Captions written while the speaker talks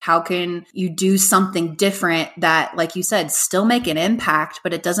How can you do something different that, like you said, still make an impact,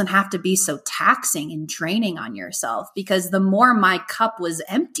 but it doesn't have to be so taxing and draining on yourself? Because the more my cup was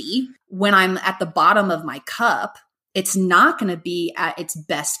empty, when I'm at the bottom of my cup, it's not going to be at its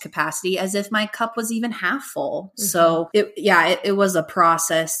best capacity as if my cup was even half full. Mm-hmm. So it was a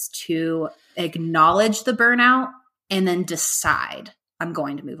process to acknowledge the burnout and then decide I'm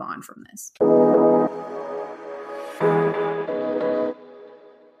going to move on from this.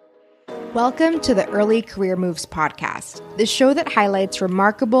 Welcome to the Early Career Moves podcast, the show that highlights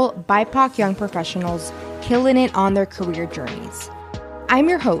remarkable BIPOC young professionals killing it on their career journeys. I'm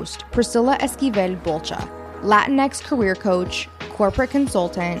your host, Priscilla Esquivel Bolcha, Latinx career coach, corporate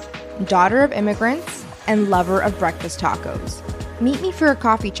consultant, daughter of immigrants, and lover of breakfast tacos. Meet me for a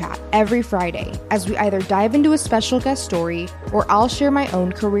coffee chat every Friday as we either dive into a special guest story or I'll share my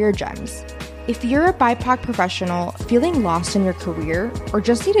own career gems. If you're a BIPOC professional feeling lost in your career or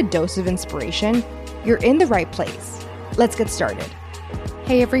just need a dose of inspiration, you're in the right place. Let's get started.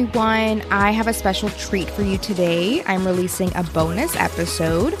 Hey everyone, I have a special treat for you today. I'm releasing a bonus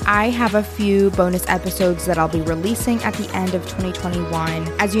episode. I have a few bonus episodes that I'll be releasing at the end of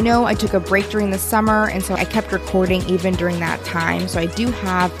 2021. As you know, I took a break during the summer, and so I kept recording even during that time. So I do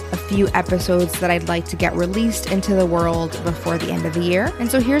have a few episodes that I'd like to get released into the world before the end of the year.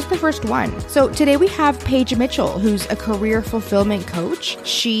 And so here's the first one. So today we have Paige Mitchell, who's a career fulfillment coach.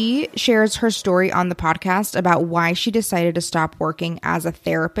 She shares her story on the podcast about why she decided to stop working as a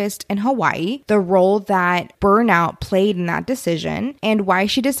therapist in Hawaii, the role that burnout played in that decision, and why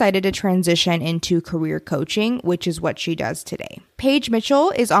she decided to transition into career coaching, which is what she does today. Paige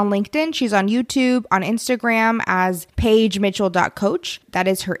Mitchell is on LinkedIn. She's on YouTube, on Instagram as paigemitchell.coach. That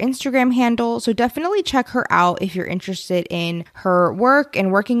is her Instagram handle. So definitely check her out if you're interested in her work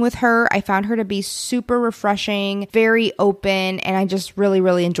and working with her. I found her to be super refreshing, very open, and I just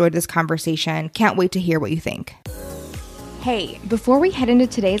really enjoyed this conversation. Can't wait to hear what you think. Hey, before we head into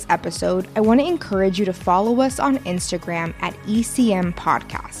today's episode, I want to encourage you to follow us on Instagram at ECM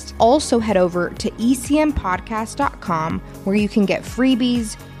Podcast. Also head over to ecmpodcast.com where you can get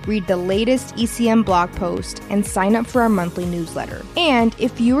freebies, read the latest ECM blog post, and sign up for our monthly newsletter. And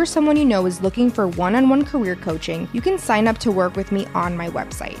if you or someone you know is looking for one-on-one career coaching, you can sign up to work with me on my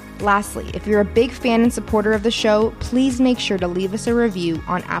website. Lastly, if you're a big fan and supporter of the show, please make sure to leave us a review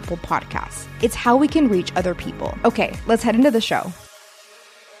on Apple Podcasts. It's how we can reach other people. Okay, let's head into the show.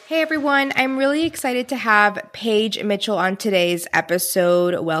 Hey everyone, I'm really excited to have Paige Mitchell on today's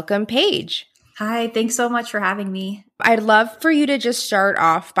episode. Welcome, Paige. Hi, thanks so much for having me. I'd love for you to just start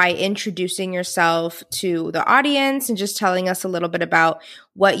off by introducing yourself to the audience and just telling us a little bit about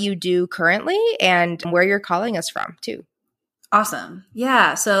what you do currently and where you're calling us from, too. Awesome.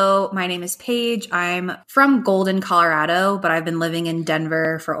 Yeah. So my name is Paige. I'm from Golden, Colorado, but I've been living in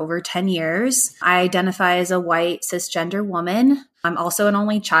Denver for over 10 years. I identify as a white cisgender woman. I'm also an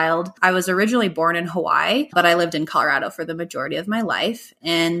only child. I was originally born in Hawaii, but I lived in Colorado for the majority of my life.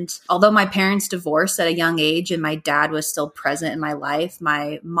 And although my parents divorced at a young age and my dad was still present in my life,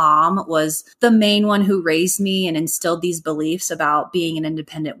 my mom was the main one who raised me and instilled these beliefs about being an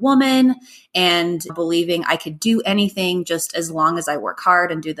independent woman and believing I could do anything just as long as I work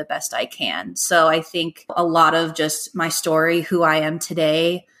hard and do the best I can. So I think a lot of just my story, who I am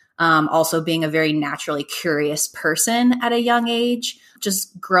today, also being a very naturally curious person at a young age,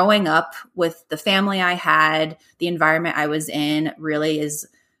 just growing up with the family I had, the environment I was in really is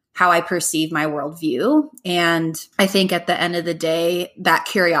how I perceive my worldview. And I think at the end of the day, that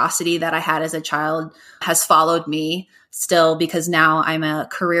curiosity that I had as a child has followed me still, because now I'm a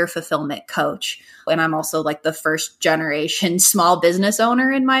career fulfillment coach. And I'm also like the first generation small business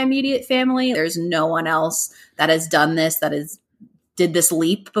owner in my immediate family. There's no one else that has done this, did this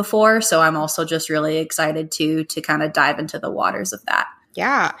leap before. So I'm also just really excited to kind of dive into the waters of that.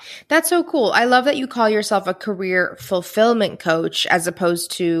 Yeah, that's so cool. I love that you call yourself a career fulfillment coach as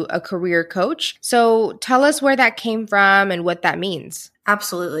opposed to a career coach. So tell us where that came from and what that means.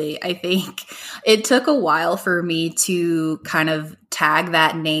 Absolutely. I think it took a while for me to kind of tag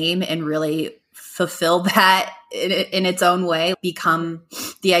that name and really fulfill that in its own way, become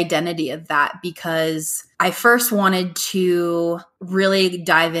the identity of that, because I first wanted to really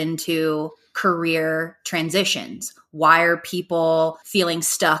dive into career transitions. Why are people feeling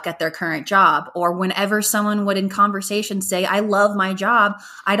stuck at their current job? Or whenever someone would in conversation say, I love my job,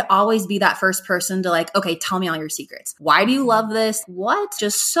 I'd always be that first person to like, okay, tell me all your secrets. Why do you love this? What?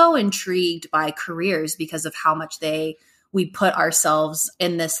 Just so intrigued by careers because of how much we put ourselves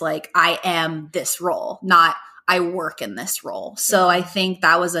in this, like, I am this role, not I work in this role. So I think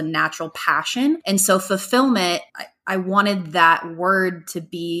that was a natural passion. And so fulfillment, I wanted that word to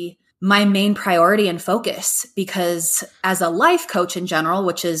be my main priority and focus, because as a life coach in general,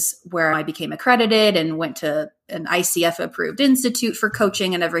 which is where I became accredited and went to an ICF approved institute for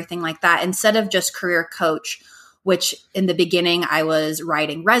coaching and everything like that, instead of just career coach, which in the beginning I was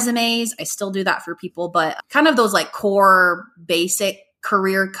writing resumes. I still do that for people, but kind of those like core basic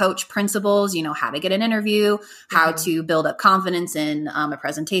career coach principles, how to get an interview, how to build up confidence in a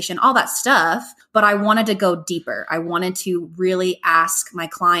presentation, all that stuff. But I wanted to go deeper. I wanted to really ask my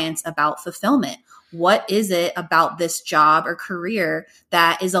clients about fulfillment. What is it about this job or career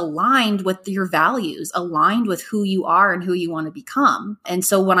that is aligned with your values, aligned with who you are and who you want to become? And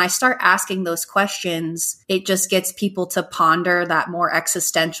so when I start asking those questions, it just gets people to ponder that more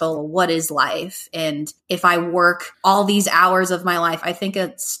existential, what is life? And if I work all these hours of my life, I think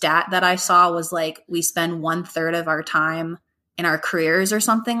a stat that I saw was like, we spend 1/3 of our time in our careers or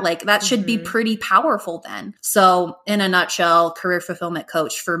something. Like that should be pretty powerful then. So in a nutshell, career fulfillment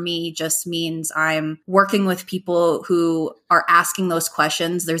coach for me just means I'm working with people who are asking those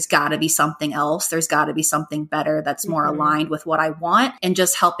questions. There's got to be something else. There's got to be something better that's more aligned with what I want, and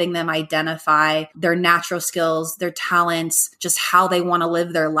just helping them identify their natural skills, their talents, just how they want to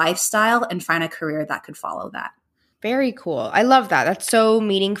live their lifestyle and find a career that could follow that. Very cool. I love that. That's so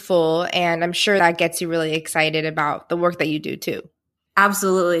meaningful. And I'm sure that gets you really excited about the work that you do too.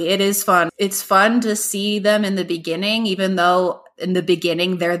 Absolutely. It is fun. It's fun to see them in the beginning, even though in the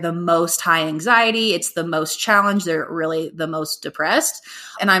beginning, they're the most high anxiety. It's the most challenged. They're really the most depressed.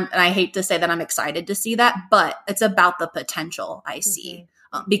 And I hate to say that I'm excited to see that, but it's about the potential I see.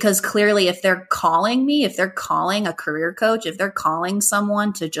 Because clearly if they're calling me, if they're calling a career coach, if they're calling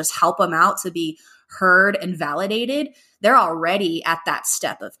someone to just help them out, to be heard and validated, they're already at that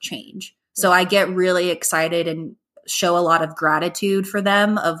step of change. So I get really excited and show a lot of gratitude for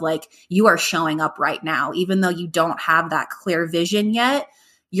them, of like, you are showing up right now, even though you don't have that clear vision yet,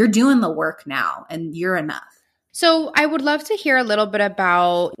 you're doing the work now and you're enough. So I would love to hear a little bit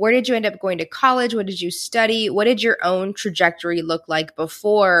about, where did you end up going to college? What did you study? What did your own trajectory look like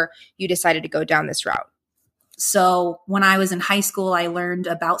before you decided to go down this route? So when I was in high school, I learned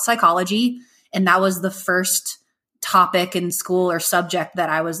about psychology. And that was the first topic in school or subject that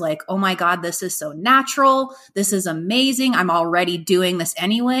I was like, oh my God, this is so natural. This is amazing. I'm already doing this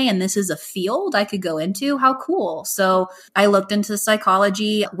anyway. And this is a field I could go into. How cool. So I looked into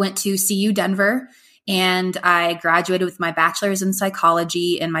psychology, went to CU Denver, and I graduated with my bachelor's in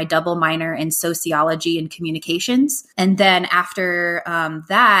psychology and my double minor in sociology and communications. And then after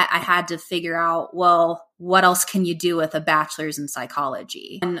that, I had to figure out, well, what else can you do with a bachelor's in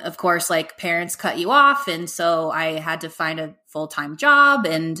psychology? And of course, like parents cut you off. And so I had to find a full-time job,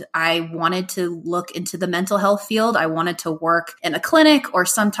 and I wanted to look into the mental health field. I wanted to work in a clinic or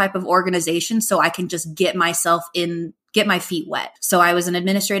some type of organization so I can just get my feet wet. So I was an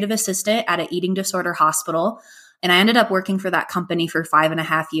administrative assistant at an eating disorder hospital. And I ended up working for that company for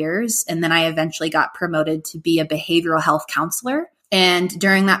 5.5 years. And then I eventually got promoted to be a behavioral health counselor. And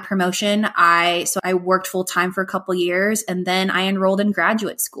during that promotion, I worked full time for a couple years, and then I enrolled in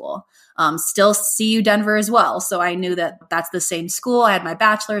graduate school. Still CU Denver as well. So I knew that that's the same school. I had my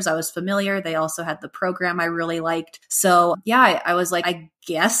bachelor's. I was familiar. They also had the program I really liked. So yeah, I was like, I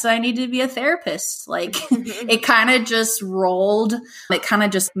guess I need to be a therapist. Like it kind of just rolled. It kind of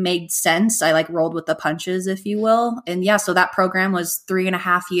just made sense. I like rolled with the punches, if you will. And yeah, so that program was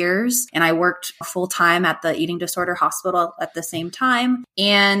 3.5 years, and I worked full time at the eating disorder hospital at the same time.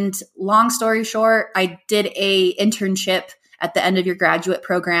 And long story short, I did a internship at the end of your graduate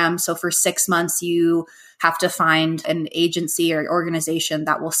program. So for 6 months, you have to find an agency or organization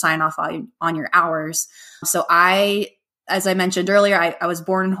that will sign off on your hours. So as I mentioned earlier, I was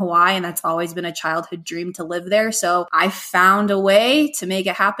born in Hawaii, and that's always been a childhood dream to live there. So I found a way to make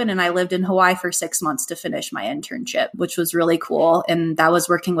it happen. And I lived in Hawaii for 6 months to finish my internship, which was really cool. And that was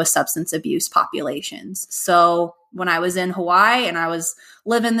working with substance abuse populations. So when I was in Hawaii and I was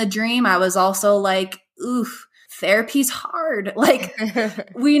living the dream, I was also like, oof, therapy's hard. Like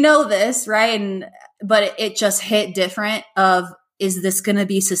we know this, right? But it just hit different of, is this going to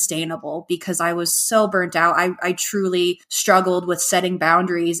be sustainable? Because I was so burnt out. I truly struggled with setting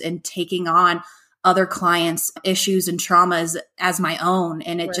boundaries and taking on other clients' issues and traumas as my own.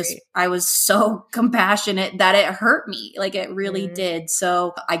 And I was so compassionate that it hurt me. Like it really did.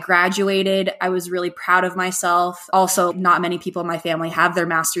 So I graduated. I was really proud of myself. Also, not many people in my family have their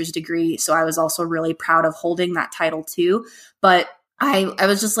master's degree. So I was also really proud of holding that title too. But I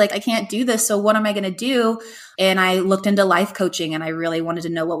was just like, I can't do this. So what am I going to do? And I looked into life coaching, and I really wanted to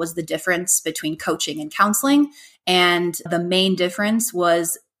know what was the difference between coaching and counseling. And the main difference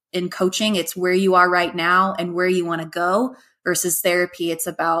was in coaching, it's where you are right now and where you want to go. Versus therapy, it's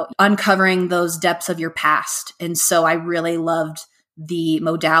about uncovering those depths of your past. And so I really loved the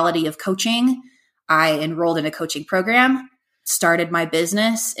modality of coaching. I enrolled in a coaching program, started my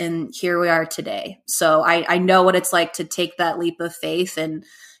business, and here we are today. So I know what it's like to take that leap of faith. And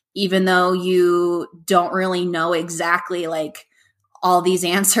even though you don't really know exactly like all these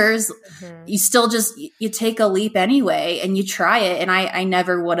answers, you still just, you take a leap anyway and you try it. And I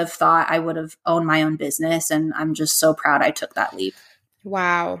never would have thought I would have owned my own business. And I'm just so proud I took that leap.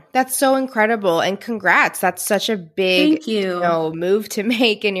 Wow. That's so incredible. And congrats. That's such a big Thank you. Move to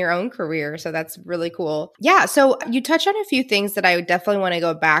make in your own career. So that's really cool. Yeah. So you touched on a few things that I would definitely want to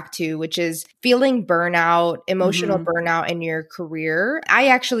go back to, which is feeling burnout, emotional burnout in your career. I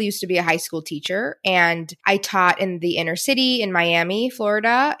actually used to be a high school teacher and I taught in the inner city in Miami,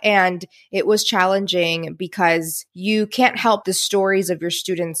 Florida. And it was challenging because you can't help the stories of your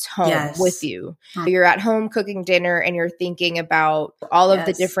students home with you. You're at home cooking dinner and you're thinking about all of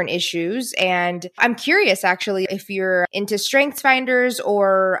the different issues. And I'm curious, actually, if you're into Strengths Finders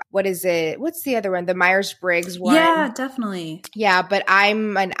or what is it? What's the other one? The Myers-Briggs one? Yeah, definitely. Yeah, but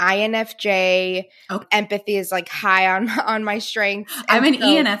I'm an INFJ. Okay. Empathy is like high on my strengths. I'm an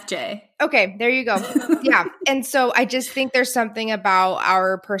ENFJ. Okay, there you go. Yeah. And so I just think there's something about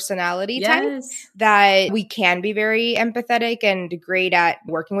our personality type that we can be very empathetic and great at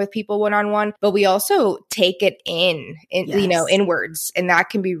working with people one-on-one, but we also take it inwards, and that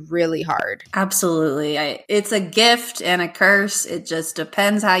can be really hard. Absolutely. It's a gift and a curse. It just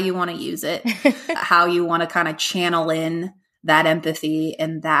depends how you want to use it, how you want to kind of channel in that empathy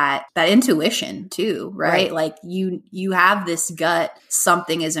and that intuition too, right? Like you have this gut,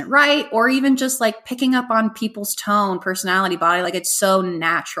 something isn't right, or even just like picking up on people's tone, personality, body, like it's so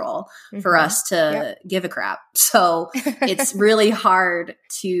natural for us to give a crap. So it's really hard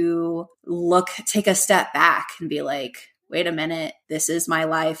to take a step back and be like, wait a minute, this is my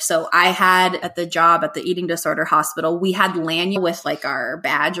life. So I had at the job at the eating disorder hospital, we had lanyard with like our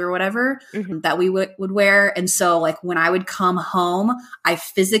badge or whatever that we would wear. And so like when I would come home, I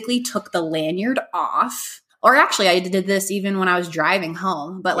physically took the lanyard off. Or actually I did this even when I was driving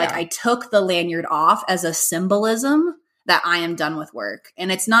home, but like I took the lanyard off as a symbolism that I am done with work.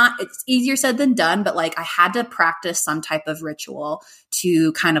 And it's easier said than done, but like I had to practice some type of ritual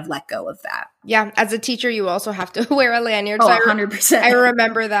to kind of let go of that. Yeah. As a teacher, you also have to wear a lanyard. Oh, 100%. I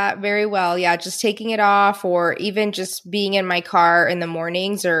remember that very well. Yeah. Just taking it off, or even just being in my car in the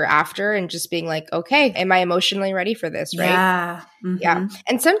mornings or after and just being like, okay, am I emotionally ready for this? Right. Yeah. Yeah.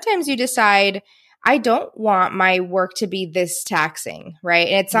 And sometimes you decide, I don't want my work to be this taxing, right?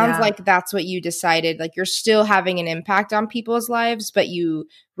 And it sounds like that's what you decided. Like you're still having an impact on people's lives, but you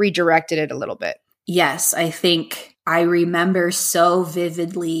redirected it a little bit. Yes, I think I remember so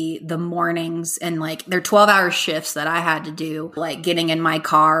vividly the mornings and like they're 12-hour shifts that I had to do, like getting in my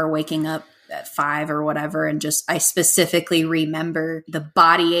car, waking up at 5 or whatever. And just, I specifically remember the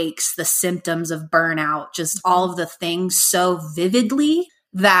body aches, the symptoms of burnout, just all of the things so vividly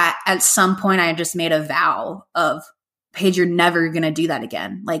that at some point I just made a vow of, Paige, you're never going to do that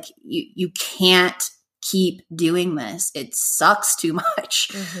again. Like you can't keep doing this. It sucks too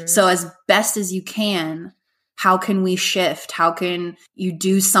much. So as best as you can, how can we shift? How can you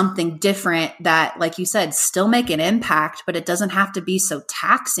do something different that, like you said, still make an impact, but it doesn't have to be so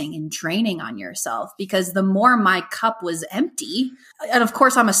taxing and draining on yourself? Because the more my cup was empty, and of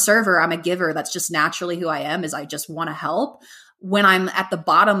course I'm a server, I'm a giver. That's just naturally who I am, is I just want to help. When I'm at the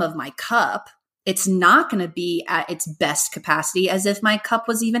bottom of my cup, it's not going to be at its best capacity as if my cup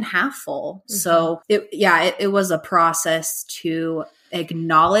was even half full. So it was a process to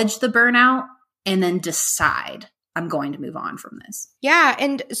acknowledge the burnout and then decide I'm going to move on from this. Yeah.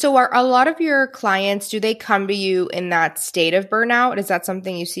 And so are a lot of your clients, do they come to you in that state of burnout? Is that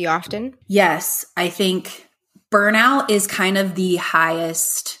something you see often? Yes. I think burnout is kind of the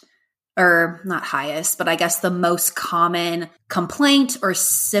highest, or not highest, but I guess the most common complaint or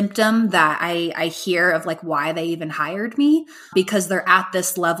symptom that I hear of like why they even hired me, because they're at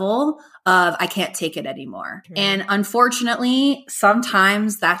this level of I can't take it anymore. And unfortunately,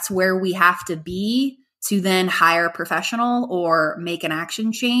 sometimes that's where we have to be to then hire a professional or make an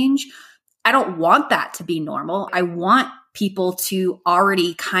action change. I don't want that to be normal. I want people to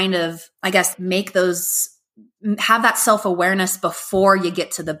already kind of, I guess, have that self-awareness before you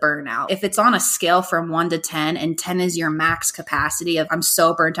get to the burnout. If it's on a scale from 1 to 10 and 10 is your max capacity of I'm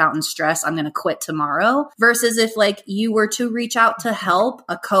so burnt out and stressed, I'm going to quit tomorrow, versus if like you were to reach out to help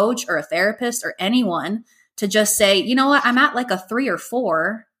a coach or a therapist or anyone to just say, you know what, I'm at like a 3 or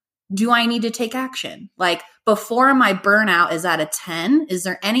 4. do I need to take action? Like before my burnout is at a 10, is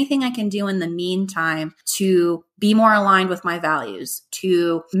there anything I can do in the meantime to be more aligned with my values,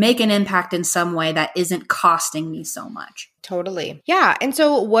 to make an impact in some way that isn't costing me so much? Totally. Yeah. And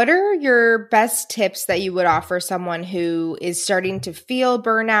so what are your best tips that you would offer someone who is starting to feel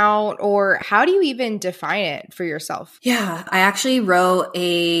burnout, or how do you even define it for yourself? Yeah, I actually wrote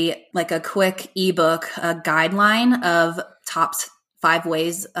a quick ebook, a guideline of top 5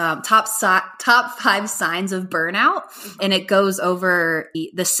 signs of burnout. And it goes over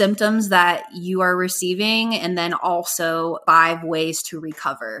the symptoms that you are receiving and then also 5 ways to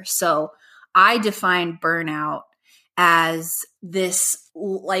recover. So I define burnout as this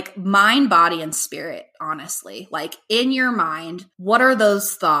like mind, body, and spirit, honestly. Like in your mind, what are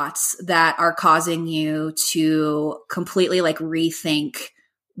those thoughts that are causing you to completely like rethink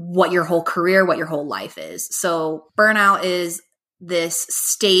what your whole career, what your whole life is? So burnout is this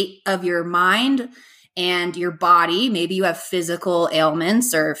state of your mind and your body. Maybe you have physical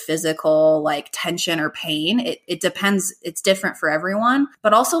ailments or physical like tension or pain. It depends. It's different for everyone,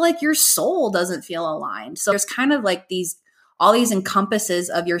 but also like your soul doesn't feel aligned. So there's kind of like all these encompasses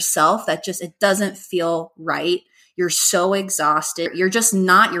of yourself that just, it doesn't feel right. You're so exhausted. You're just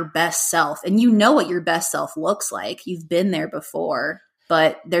not your best self. And you know what your best self looks like. You've been there before,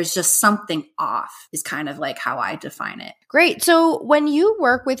 but there's just something off is kind of like how I define it. Great. So when you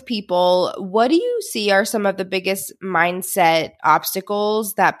work with people, what do you see are some of the biggest mindset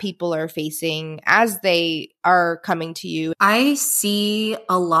obstacles that people are facing as they are coming to you? I see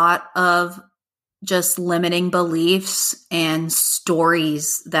a lot of just limiting beliefs and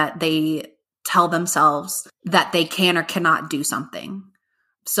stories that they tell themselves that they can or cannot do something.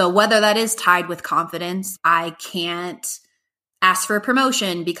 So whether that is tied with confidence, I can't ask for a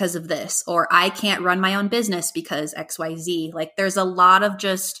promotion because of this, or I can't run my own business because XYZ. Like there's a lot of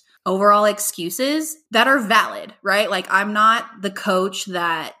just overall excuses that are valid, right? Like I'm not the coach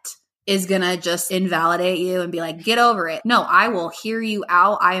that is going to just invalidate you and be like, get over it. No, I will hear you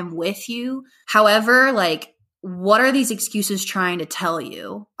out. I am with you. However, like, what are these excuses trying to tell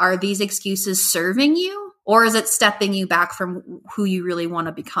you? Are these excuses serving you, or is it stepping you back from who you really want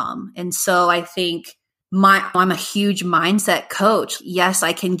to become? And so I think I'm a huge mindset coach. Yes,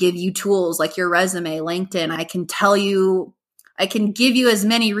 I can give you tools like your resume, LinkedIn. I can give you as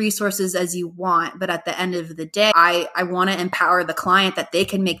many resources as you want, but at the end of the day, I want to empower the client that they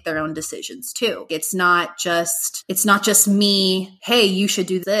can make their own decisions too. It's not just me, hey, you should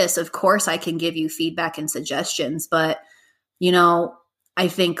do this. Of course, I can give you feedback and suggestions, but I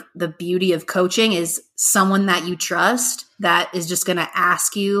think the beauty of coaching is someone that you trust that is just going to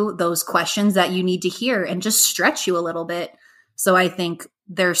ask you those questions that you need to hear and just stretch you a little bit. So I think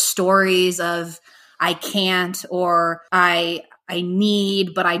there's stories of I can't, or I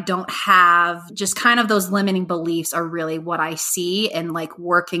need, but I don't have. Just kind of those limiting beliefs are really what I see, and like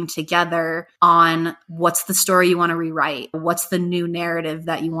working together on what's the story you want to rewrite, what's the new narrative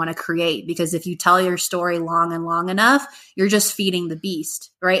that you want to create. Because if you tell your story long and long enough, you're just feeding the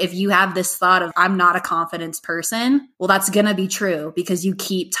beast, right? If you have this thought of I'm not a confidence person, well, that's going to be true because you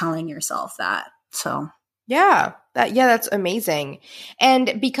keep telling yourself that. So that's amazing.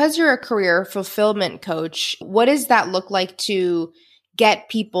 And because you're a career fulfillment coach, what does that look like to get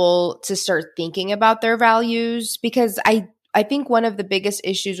people to start thinking about their values? Because I think one of the biggest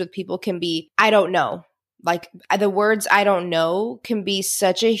issues with people can be, I don't know. Like the words I don't know can be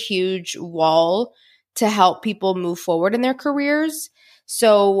such a huge wall to help people move forward in their careers.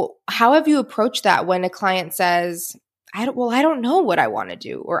 So how have you approached that when a client says, I don't know what I want to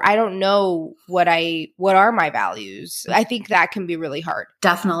do, or I don't know what are my values? I think that can be really hard.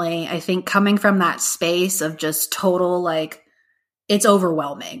 Definitely. I think coming from that space of just total, like, it's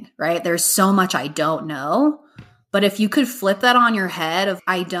overwhelming, right? There's so much I don't know. But if you could flip that on your head of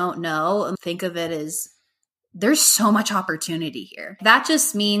I don't know and think of it as there's so much opportunity here. That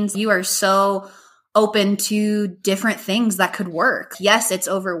just means you are so open to different things that could work. Yes, it's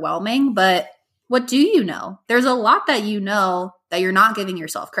overwhelming, but what do you know? There's a lot that you know that you're not giving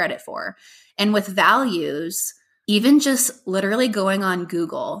yourself credit for. And with values, even just literally going on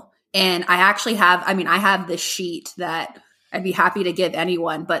Google, and I have this sheet that I'd be happy to give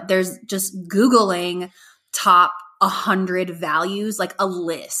anyone, but there's just Googling top 100 values, like a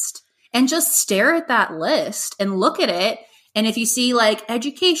list, and just stare at that list and look at it. And if you see like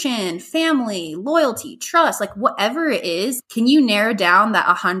education, family, loyalty, trust, like whatever it is, can you narrow down that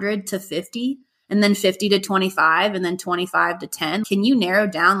 100 to 50? And then 50 to 25, and then 25 to 10. Can you narrow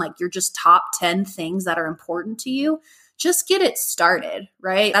down like your just top 10 things that are important to you? Just get it started,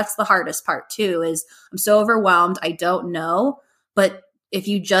 right? That's the hardest part too, is I'm so overwhelmed. I don't know, but if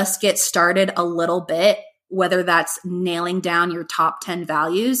you just get started a little bit, whether that's nailing down your top 10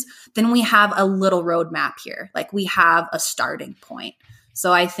 values, then we have a little roadmap here. Like we have a starting point.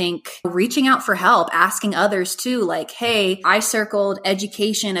 So I think reaching out for help, asking others too, like, hey, I circled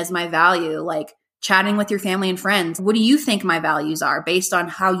education as my value, like chatting with your family and friends. What do you think my values are based on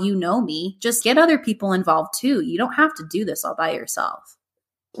how you know me? Just get other people involved too. You don't have to do this all by yourself.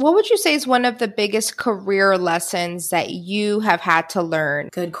 What would you say is one of the biggest career lessons that you have had to learn?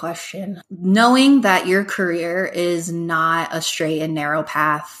 Good question. Knowing that your career is not a straight and narrow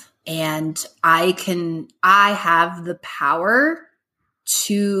path, and I have the power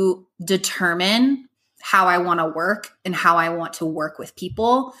to determine how I want to work and how I want to work with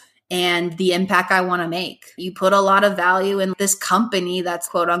people and the impact I want to make. You put a lot of value in this company that's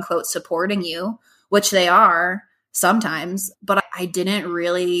quote unquote supporting you, which they are sometimes, but I didn't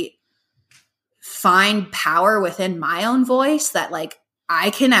really find power within my own voice that like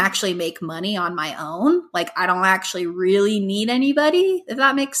I can actually make money on my own. Like I don't actually really need anybody, if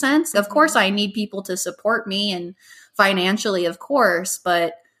that makes sense. Of course, I need people to support me and financially, of course,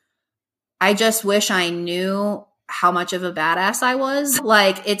 but I just wish I knew how much of a badass I was.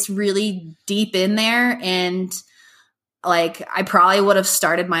 Like it's really deep in there, and like I probably would have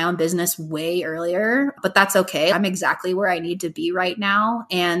started my own business way earlier, but that's okay. I'm exactly where I need to be right now.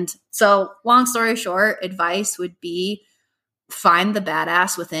 And so long story short, advice would be find the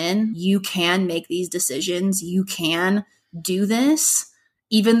badass within. You can make these decisions. You can do this,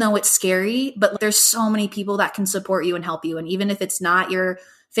 even though it's scary, but there's so many people that can support you and help you. And even if it's not your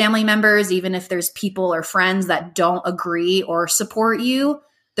family members, even if there's people or friends that don't agree or support you,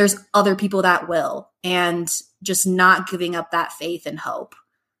 there's other people that will. And just not giving up that faith and hope.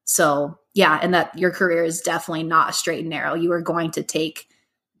 So yeah, and that your career is definitely not a straight and narrow. You are going to take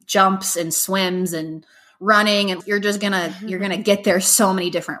jumps and swims and running, and you're gonna get there so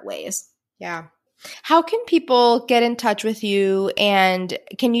many different ways. Yeah. How can people get in touch with you, and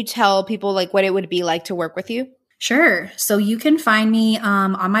can you tell people like what it would be like to work with you? Sure. So you can find me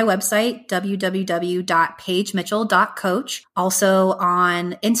on my website, www.paigemitchell.coach. Also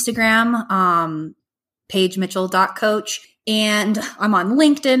on Instagram, paigemitchell.coach. And I'm on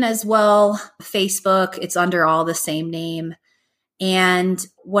LinkedIn as well, Facebook. It's under all the same name. And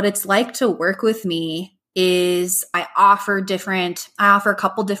what it's like to work with me is I offer a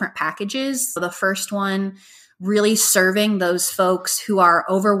couple different packages. So the first one, really serving those folks who are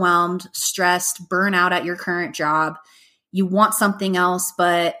overwhelmed, stressed, burnout at your current job. You want something else,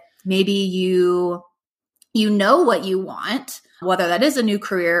 but maybe you know what you want, whether that is a new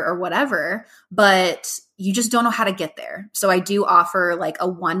career or whatever, but you just don't know how to get there. So I do offer like a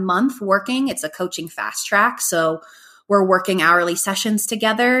 1 month working. It's a coaching fast track. So we're working hourly sessions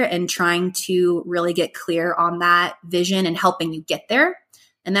together and trying to really get clear on that vision and helping you get there.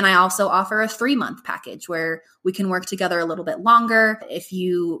 And then I also offer a 3-month package where we can work together a little bit longer. If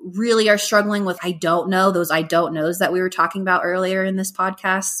you really are struggling with those I don't knows that we were talking about earlier in this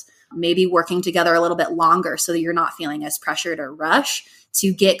podcast, maybe working together a little bit longer so that you're not feeling as pressured or rushed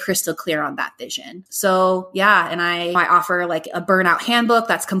to get crystal clear on that vision. So yeah, and I offer like a burnout handbook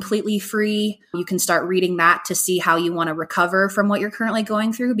that's completely free. You can start reading that to see how you want to recover from what you're currently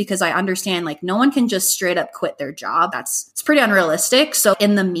going through, because I understand like no one can just straight up quit their job. It's pretty unrealistic. So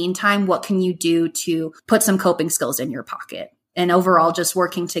in the meantime, what can you do to put some coping skills in your pocket? And overall, just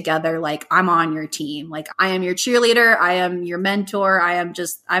working together, like I'm on your team. Like I am your cheerleader. I am your mentor. I'm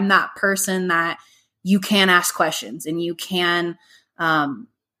that person that you can ask questions and you can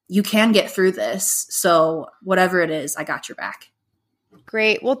get through this. So whatever it is, I got your back.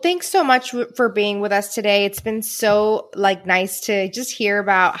 Great. Well, thanks so much for being with us today. It's been so nice to just hear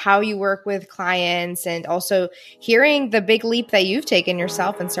about how you work with clients and also hearing the big leap that you've taken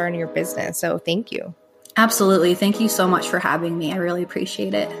yourself and starting your business. So thank you. Absolutely. Thank you so much for having me. I really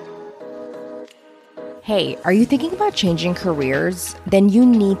appreciate it. Hey, are you thinking about changing careers? Then you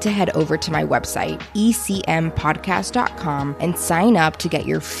need to head over to my website, ecmpodcast.com, and sign up to get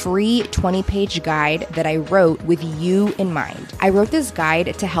your free 20-page guide that I wrote with you in mind. I wrote this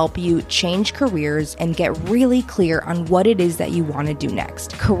guide to help you change careers and get really clear on what it is that you want to do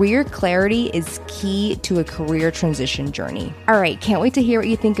next. Career clarity is key to a career transition journey. All right, can't wait to hear what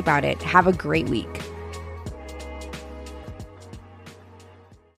you think about it. Have a great week.